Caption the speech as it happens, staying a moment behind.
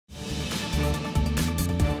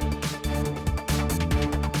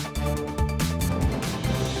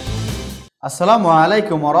আসসালামু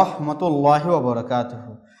আলাইকুম ওয়া রাহমাতুল্লাহি ওয়া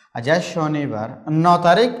বারাকাতুহু। আজ শনিবার 9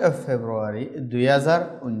 তারিখ ফেব্রুয়ারি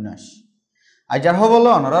 2019। আজার খবর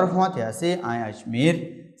অনরার ফমাতে আছে আই আজমির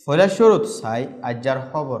ফয়লা শুরুত সাই আজার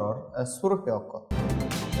খবরর সুরহে অকত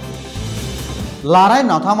লারাই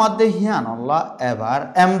নথা মাদ্দে হিয়ান আল্লাহ এবার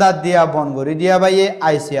এমদাদ দিয়া বনগরি দিয়া বাইয়ে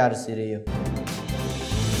আইসিআরসি রে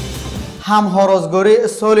হাম হরজ গরি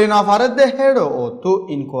চলি নফারে দে হেডো ও তু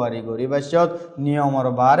ইনকোয়ারি গরি বাসত নিয়মর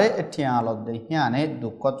বারে ঠিয়ালত দে হিয়ানে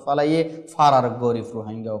দুঃখত ফালাইয়ে ফারার গরিব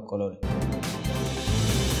রোহিঙ্গা অকলরে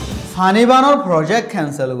ফানি বানর প্রজেক্ট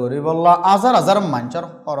ক্যান্সেল গরি বললা হাজার হাজার মাঞ্চর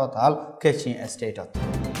হরতাল কেচি স্টেটত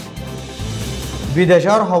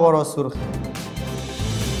বিদেশর খবর সুরখি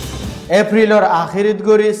এপ্রিলর আখিরিত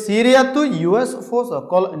গরি সিরিয়া তু ইউএস ফোর্স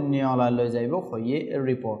অকল নিয়লা লৈ যাইব হইয়ে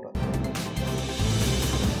রিপোর্ট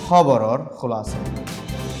খবরর খুলাসা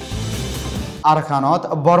আরখানত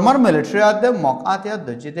বর্মার মিলিটারি আদে মকাতিয়া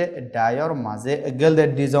দজিতে ডায়র মাঝে গেলদে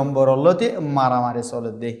ডিসেম্বরলতি মারামারি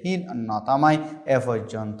চলে দেহিন নতামাই এ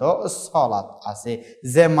পর্যন্ত চলাত আছে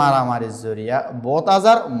যে মারামারি জরিয়া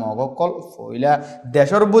 50,000 মগকল ফইলা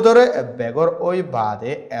দেশের ভিতরে বেগর ওই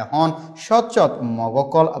বাদে এখন সচ্চত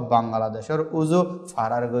মগকল বাংলাদেশের উজু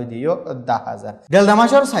ফারার গই দিও 10,000 গেলদা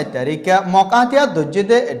মাসের 7 তারিখে মকাতিয়া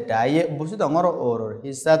দজিতে ডায়ে বুসিদঙর ওরর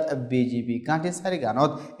হিসাত বিজেপি কাঁটি সারি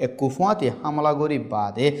গানত এক কুফুয়াতি হামলা গরি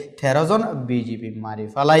বাদে 13 জন বিজেপি মারি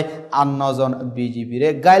ফেলাই 8 জন বিজেপিরে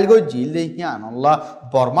গাইলগো জিল দেহিয়ানল্লাহ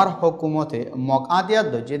বর্মার হুকুমতে মকাতিয়া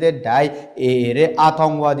দজিতে ডাই এরে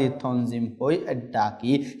আতঙ্কবাদী তনজিম হই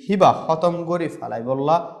ডাকি হিবা খতম গরি ফেলাই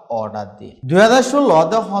বললা অর্ডার দি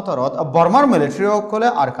 2016-17 বর্মার মিলিটারি অকলে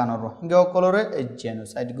আরকানোর রোহিঙ্গা অকলরে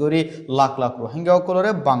জেনোসাইড গরি লাখ লাখ রোহিঙ্গা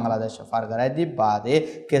অকলরে বাংলাদেশ ফারগারাই দি বাদে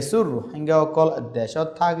কেসুর রোহিঙ্গা অকল দেশত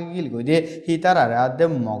থাকি গিল গদি হিতারারে আদে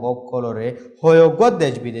মগ অকলরে হয়গ্য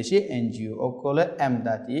দেশ বিদেশি এনজিও অকলে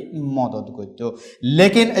এমদাতি মদত করত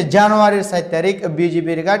লেকিন জানুয়ারির 7 তারিখ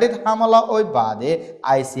বিজেপির গাড়িত হামলা ওই বাদে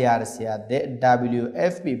আইসিআরসি আদে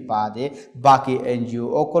ডব্লিউএফপি বাদে বাকি এনজিও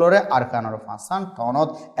অকলরে আরকানোর 5 টনত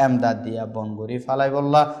এমদাদ দিয়া বনগরি ফালাই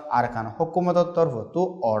বললা আরকান হুকুমতের তরফ তো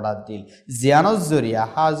অর্ডার দিল জিয়ানত জরিয়া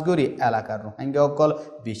হাজগরি এলাকার রোহিঙ্গা অকল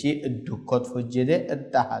বেশি দুঃখত ফুজিয়ে দে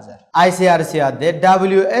 10,000 আইসিআরসি আদে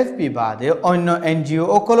ডব্লিউএফপি বাদে অন্য এনজিও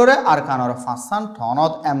অকলরে আরকানোর 5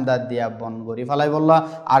 টনত এমদাদ দিয়া বনগরি ফালাই বললা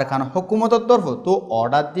আরকান হুকুমতের তরফ তো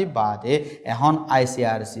অর্ডার দি বাদে এখন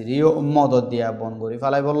আইসিআরসি রিও মদত দিয়া বনগরি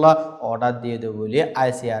ফালাই বললা অর্ডার দিয়ে দে বলি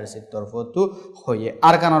আইসিআরসির তরফ তো হয়ে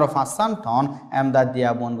আরকানোর 5 টন এমদাদ দিয়া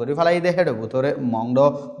বনগরি ফালাই দে হেড ভিতরে মংড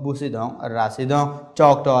বুসিদং রাশিদং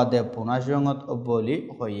চকট আদে পুনাশজঙ্গত বলি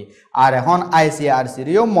হয়ে আর এখন আইসিআরসি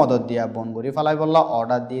রিও মদত দিয়া বনগরি ফালাই বললা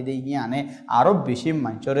অর্ডার দিয়ে দিয়ে গিয়ানে আরো বেশি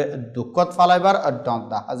মাঞ্চরে দুঃখত ফালাইবার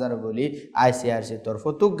 10,000 বলি আইসিআরসি তরফ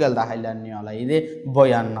তো গেল দাহাইলা নিয়লাই দে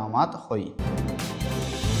বয়ান নামাত হই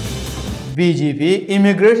বিজেপি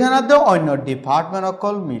ইমিগ্রেশন আদে অন্য ডিপার্টমেন্ট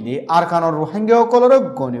অকল মিলি আরকানোর রোহিঙ্গা অকলরে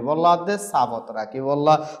গনি বললা আদে সাবত রাখি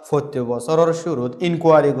বললা প্রত্যেক বছরের শুরুত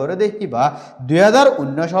ইনকোয়ারি করে দেখিবা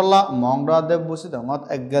 2019 সাল্লা মংরা আদে বুসিদঙত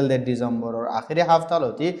একগেল দে ডিসেম্বরের আখিরি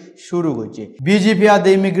হাফতালতি শুরু হইছে বিজেপি আদে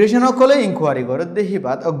ইমিগ্রেশন অকলে ইনকোয়ারি করে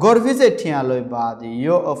দেখিবা গর্ভিসে ঠিয়ালই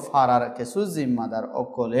বাদিও ফারার কিছু জিম্মাদার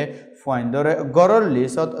অকলে ফয়ন্দরে গরর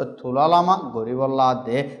লিসত তুলালামা গরিবল্লা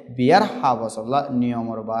আদে বিয়ার হাবসল্লা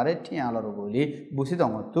নিয়মর বারে ঠিয়াল বলি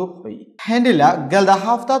বুসিদঙত হই হ্যান্ডিলা গেলদা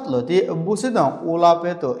হাফতাত লতি বুসিদং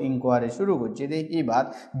উলাপে তো ইনকোয়ারি শুরু করছে দেখিবাদ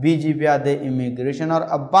বিজেপি আদে ইমিগ্রেশনের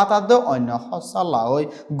বাতাদ অন্য হসাল্লা হই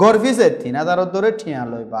গর্ভিসে 3,000 ধরে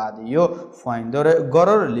ঠিয়ালই বাদিও ফয়ন্দরে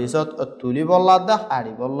গরর লিসত তুলি বল্লা দা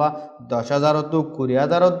হাড়ি বল্লা 10,000 তো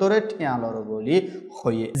 20,000 ধরে ঠিয়ালর বলি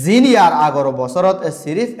হইয়ে জিন ইয়ার আগর বছরত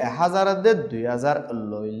সিরিফ 1,000 দে 2,000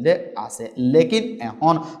 লইলে আছে লেকিন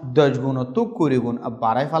এখন 10 গুণ তো 20 গুণ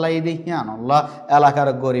বাড়াই ফেলাই দি হিয়ানল্লাহ এলাকার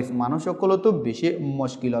গরিব মানুষ সকল তো বেশি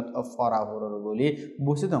মুশকিলত ফরাফরর বলি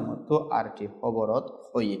বুসিদঙত আরটি খবরত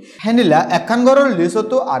হই হেনিলা একখান গরর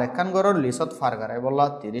লিসত আর একখান গরর লিসত ফারগারাই বললা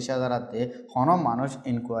 30,000 দে হন মানুষ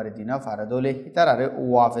ইনকোয়ারি দিনা ফারে দলে হিতারারে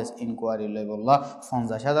ওয়াফেস ইনকোয়ারি লই বললা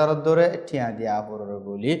 50,000 ধরে ঠিয়া দিয়া পড়র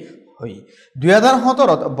বলি হই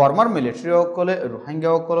 2017 বর্মার মিলিটারি অকলে রোহিঙ্গা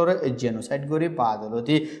অকলরে জেনোসাইড গরি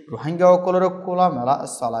বাদলতি রোহিঙ্গা অকলরে কোলা মেলা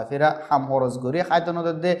চলাফেরা হামহরজ গরি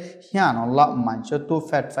খাইতনদের দে হিয়ানল্লা মাঞ্চ তো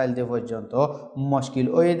ফ্যাট ফাইল দে পর্যন্ত মুশকিল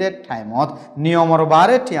ওই দে টাইমত নিয়মর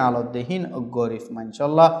বারে ঠিয়ালত দেহিন গরিব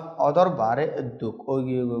মাঞ্চল্লা অদর বারে দুঃখ ওই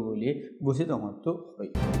বলি বুঝি তোমার তো হই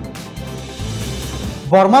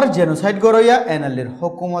বর্মার জেনোসাইড গরইয়া এনালির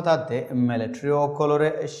হুকুমতাতে মিলিটারি অকলরে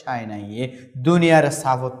সাইনাইয়ে দুনিয়ার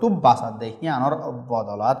সাফতু বাসা দে হিয়ানোর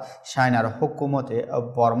বদলাত সাইনার হুকুমতে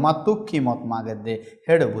বর্মাতু কিমত মাগে দে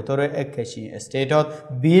হেড ভিতরে কেশি স্টেটত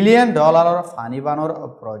বিলিয়ন ডলারের ফানি বানোর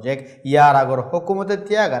প্রজেক্ট ইয়ার আগর হুকুমতে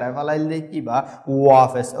ত্যাগারে ফেলাইলে কিবা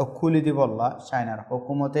ওয়াফেস খুলি দিবল্লা সাইনার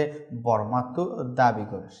হুকুমতে বর্মাতু দাবি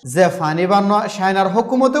করে যে ফানি বানো সাইনার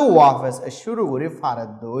হুকুমতে ওয়াফেস শুরু করে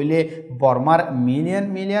ফারেদ দইলে বর্মার মিলিয়ন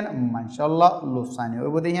মানশাল্লাহ লুসানি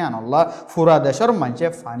হইব দেহিয়ান আল্লাহ ফুরা দেশের মানছে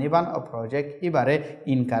ফানিবান প্রজেক্ট হিবারে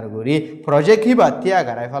ইনকার করি প্রজেক্ট হিবা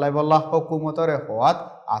ত্যাগারাই ফেলাই বল্লা হুকুমতরে হওয়াত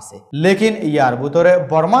আছে লেকিন ইয়ার ভিতরে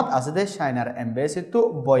বর্মাত আছে দে সাইনার এম্বাসি তো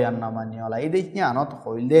বয়াননামা নিয়লাই দেহিয়ানত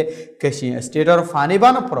হইলে কেশি স্টেটর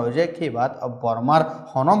ফানিবান প্রজেক্ট হিবাত বর্মার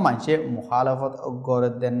হনম মানছে মুখালফত গড়ে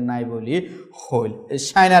দেন নাই বলি হইল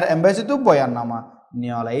সাইনার এম্বাসি তো বয়াননামা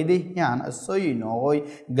নিয়লাই দিহিয়ান সই নয়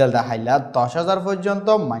গেলদা হাইলা 10,000 পর্যন্ত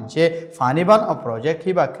মানছে ফানিবান প্রজেক্ট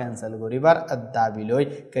হিবা ক্যান্সেল করিবার দাবি লই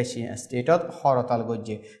কেশি স্টেটত হরতাল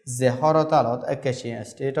গজ্জে যে হরতালত কেশি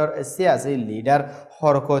স্টেটর সিয়াসি লিডার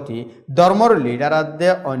হরকতি ধর্মর লিডার দে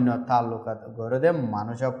অন্য তালুকাত গড়ে দে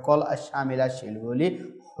মানুষ সকল শামিল আছিল বলি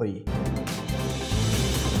হই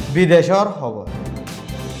বিদেশর খবর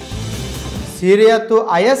সিরিয়াত তো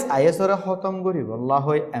আইএসরে খতম করি বলা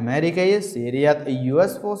হয় আমেরিকায় সিরিয়াত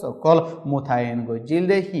ইউএস ফোর্স অকল মুথায়ন গজিল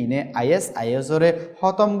দে হিনে আইএসরে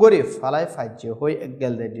খতম করি ফালাই ফাজ্য হই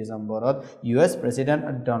গেলদে ডিসেম্বরত ইউএস প্রেসিডেন্ট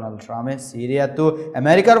ডোনাল্ড ট্রাম্পে সিরিয়াত তো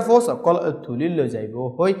আমেরিকার ফোর্স অকল তুলি লৈ যাইব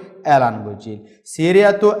হই এলান গজিল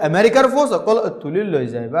সিরিয়াত তো আমেরিকার ফোর্স অকল তুলি লৈ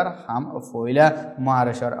যাইবার হাম ফইলা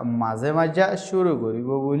মহারাষ্ট্র মাঝে মাঝে শুরু করিব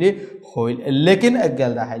বলি হইল লেকিন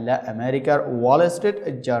গেলদা হাইলা আমেরিকার ওয়াল স্ট্রিট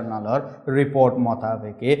জার্নালর রিপোর্ট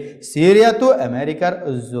মোতাবেকে সিরিয়া তো আমেরিকার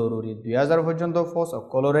জরুরি 2000 পর্যন্ত ফোর্স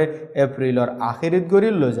অকলরে এপ্রিলর আখিরিত গরি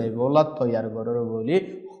লৈ যাইব বলা তৈয়ার করর বলি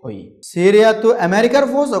হই সিরিয়া তো আমেরিকার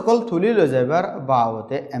ফোর্স অকল তুলি লৈ যাইবার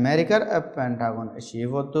বাবতে আমেরিকার পেন্টাগন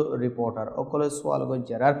চিফত রিপোর্টার অকল সোয়াল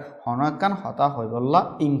গজ্জারার হনকান হতা হই বল্লা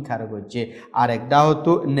ইনকার গজ্জে আরেকটা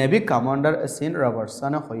হতো navy commander scene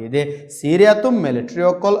Robertson হইদে Syria তো মিলিটারি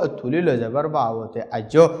অকল তুলি লৈ যাইবার বাবতে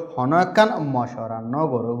আজ হনকান মশরান্ন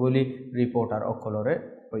গর বলি রিপোর্টার অকলরে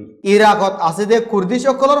ইরাকত আছে দে কুর্দিশ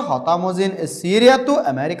অকলর হতামজিন সিরিয়া তো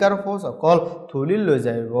আমেরিকার ফোর্স অকল তুলি লৈ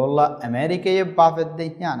যায় বল্লা আমেরিকায় বাফেদ দে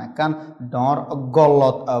হিয়ানাকান ডর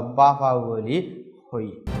গলত বাফা বলি হই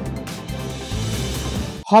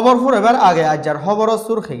খবর ফুরবার আগে আজার খবর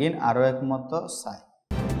সুর খেগিন আরো একমত চাই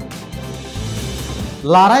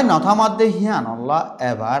লড়াই নথামাত দে হিয়ানল্লা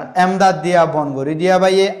এবার এমদাদ দিয়া বনগরি দিয়া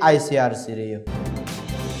বাইয়ে আইসিআরসি রে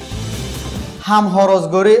হাম হরজ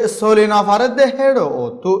গরি চলি নফারে দে হেডো ও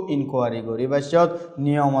তু ইনকোয়ারি গরি বাসত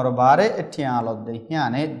নিয়মর বারে ঠিয়ালত দে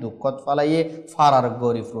হিয়ানে দুঃখত ফালাইয়ে ফারার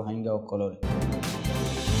গরিব রোহিঙ্গা অকলরে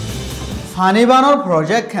ফানিবানোর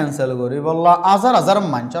প্রজেক্ট ক্যান্সেল করি বললা হাজার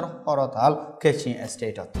মাঞ্চর হরতাল কেশি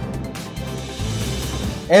স্টেটত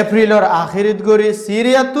এপ্রিলর আখিরিত গরি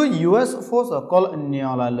সিরিয়া তো ইউএস ফোর্স অকল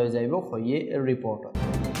নিয়লা লৈ যাইব হইয়ে রিপোর্ট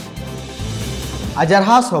আজার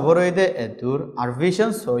হাস খবর হইদে এদুর আরভিশন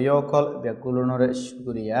সৈয়কল বেকুলনরে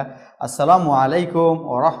শুকরিয়া আসসালামু আলাইকুম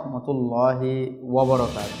ওয়া রাহমাতুল্লাহি ওয়া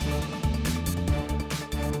বারাকাতুহু।